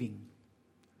unbelieving,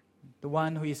 the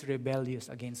one who is rebellious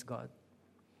against God.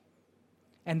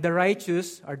 And the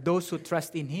righteous are those who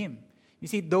trust in Him. You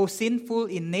see, though sinful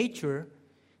in nature,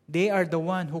 they are the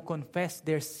one who confess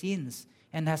their sins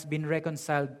and has been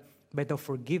reconciled by the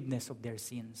forgiveness of their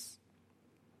sins.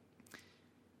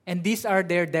 And these are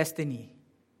their destiny.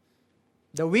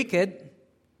 The wicked,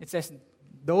 it says,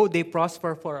 though they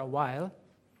prosper for a while,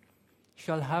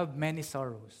 shall have many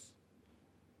sorrows,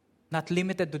 not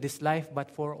limited to this life, but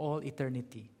for all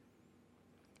eternity,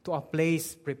 to a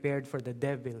place prepared for the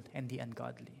devil and the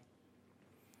ungodly.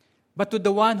 But to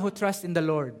the one who trusts in the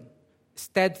Lord,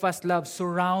 steadfast love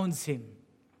surrounds him.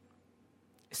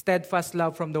 Steadfast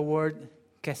love from the word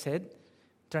kesed,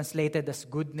 translated as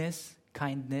goodness,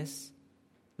 kindness,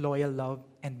 loyal love,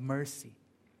 and mercy.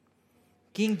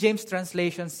 King James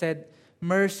translation said,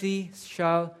 mercy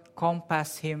shall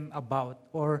compass him about,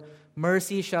 or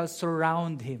mercy shall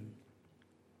surround him.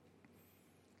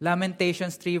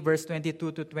 Lamentations 3 verse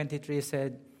 22 to 23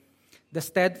 said, the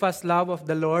steadfast love of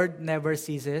the Lord never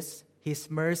ceases.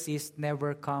 His mercies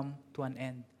never come to an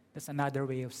end. That's another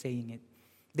way of saying it.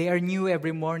 They are new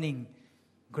every morning.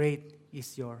 Great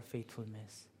is your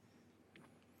faithfulness.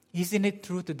 Isn't it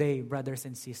true today, brothers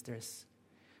and sisters?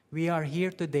 We are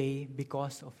here today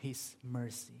because of His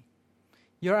mercy.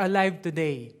 You're alive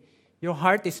today. Your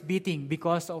heart is beating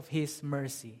because of His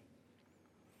mercy.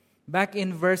 Back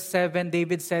in verse 7,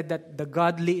 David said that the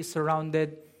godly is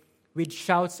surrounded with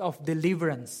shouts of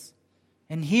deliverance.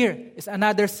 And here is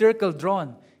another circle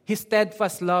drawn. His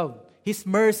steadfast love, His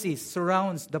mercy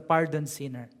surrounds the pardoned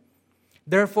sinner.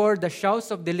 Therefore, the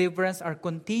shouts of deliverance are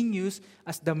continuous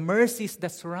as the mercies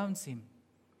that surrounds him.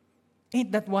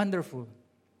 Ain't that wonderful?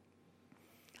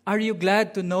 Are you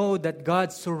glad to know that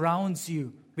God surrounds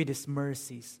you with His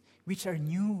mercies, which are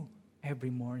new every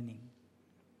morning?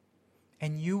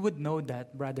 And you would know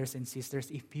that, brothers and sisters,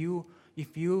 if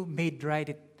you made right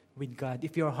it with God,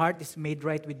 if your heart is made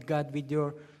right with God with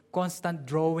your constant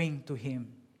drawing to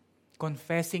Him,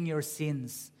 confessing your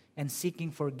sins and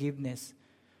seeking forgiveness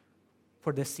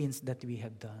for the sins that we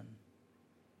have done.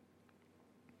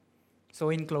 So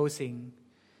in closing,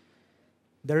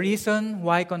 the reason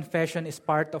why confession is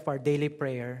part of our daily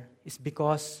prayer is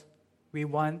because we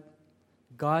want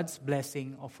God's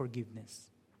blessing of forgiveness.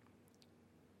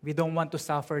 We don't want to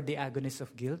suffer the agonies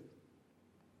of guilt.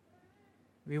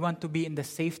 We want to be in the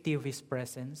safety of His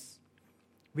presence.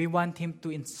 We want Him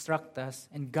to instruct us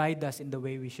and guide us in the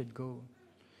way we should go.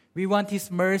 We want His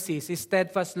mercies, His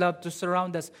steadfast love to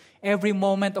surround us every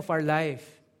moment of our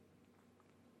life.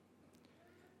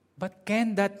 But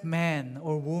can that man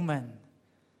or woman,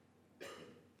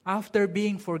 after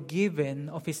being forgiven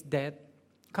of his debt,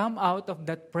 come out of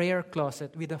that prayer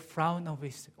closet with a frown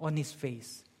on his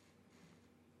face?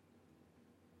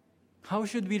 How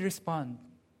should we respond?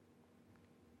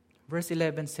 Verse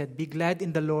 11 said, be glad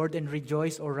in the Lord and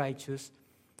rejoice, O righteous,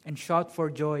 and shout for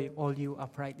joy, all you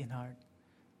upright in heart.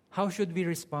 How should we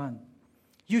respond?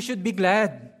 You should be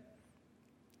glad.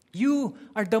 You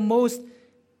are the most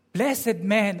blessed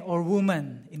man or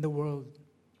woman in the world.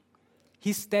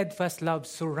 His steadfast love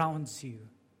surrounds you.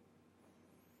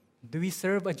 Do we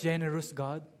serve a generous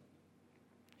God?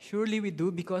 Surely we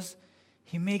do, because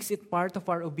He makes it part of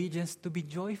our obedience to be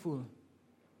joyful.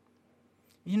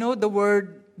 You know,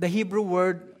 the Hebrew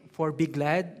word for be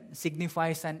glad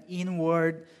signifies an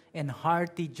inward and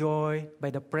hearty joy by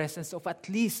the presence of at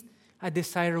least a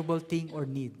desirable thing or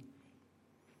need.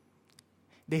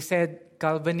 They said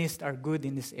Calvinists are good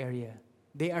in this area.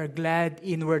 They are glad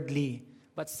inwardly,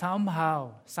 but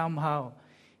somehow,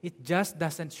 it just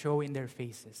doesn't show in their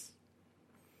faces.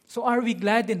 So are we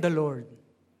glad in the Lord?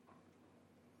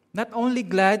 Not only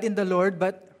glad in the Lord,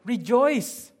 but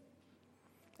rejoice.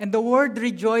 And the word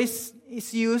rejoice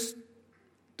is used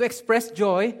to express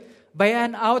joy by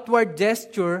an outward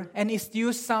gesture and is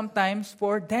used sometimes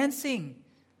for dancing.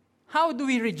 How do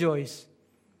we rejoice?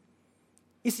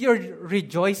 Is your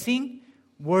rejoicing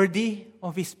worthy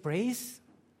of His praise?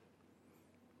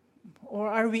 Or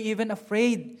are we even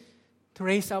afraid to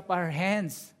raise up our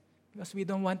hands because we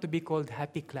don't want to be called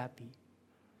happy clappy?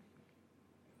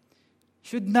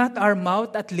 Should not our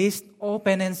mouth at least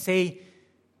open and say,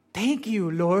 thank you,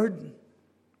 Lord?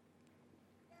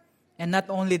 And not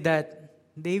only that,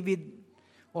 David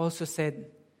also said,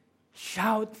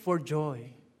 shout for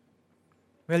joy.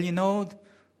 Well, you know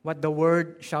what the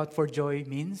word shout for joy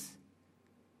means?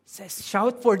 It says,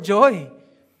 shout for joy.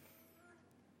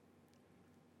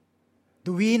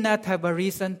 Do we not have a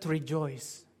reason to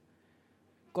rejoice?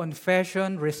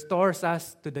 Confession restores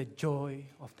us to the joy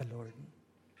of the Lord.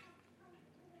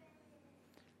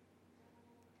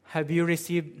 Have you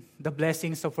received the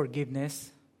blessings of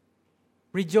forgiveness?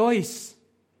 Rejoice.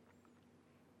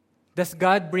 Does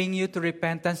God bring you to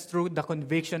repentance through the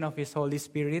conviction of His Holy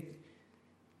Spirit?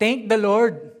 Thank the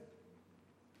Lord.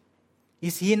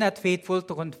 Is He not faithful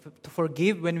to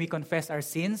forgive when we confess our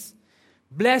sins?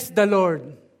 Bless the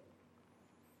Lord.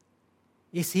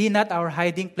 Is He not our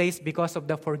hiding place because of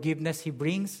the forgiveness He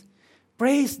brings?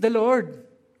 Praise the Lord.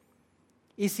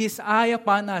 Is His eye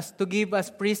upon us to give us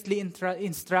priestly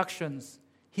instructions?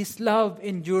 His love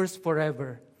endures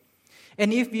forever.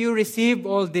 And if you receive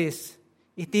all this,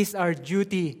 it is our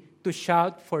duty to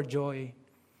shout for joy,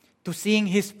 to sing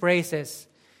His praises.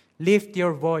 Lift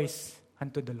your voice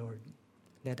unto the Lord.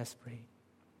 Let us pray.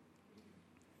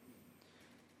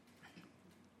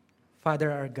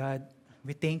 Father our God,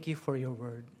 we thank You for Your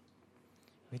word.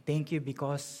 We thank You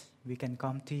because we can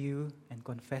come to You and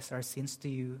confess our sins to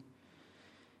You.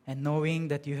 And knowing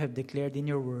that You have declared in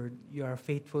Your word, You are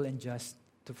faithful and just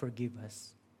to forgive us.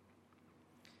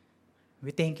 We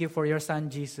thank You for Your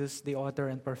Son, Jesus, the author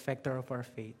and perfecter of our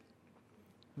faith.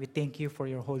 We thank You for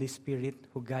Your Holy Spirit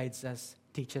who guides us,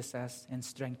 teaches us, and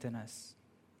strengthens us.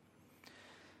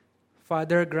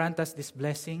 Father, grant us this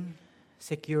blessing.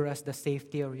 Secure us the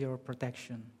safety of Your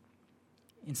protection.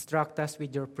 Instruct us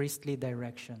with Your priestly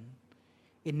direction.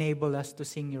 Enable us to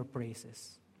sing Your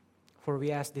praises. For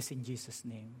we ask this in Jesus'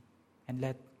 name. And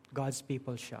let God's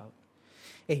people shout,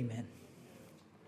 Amen.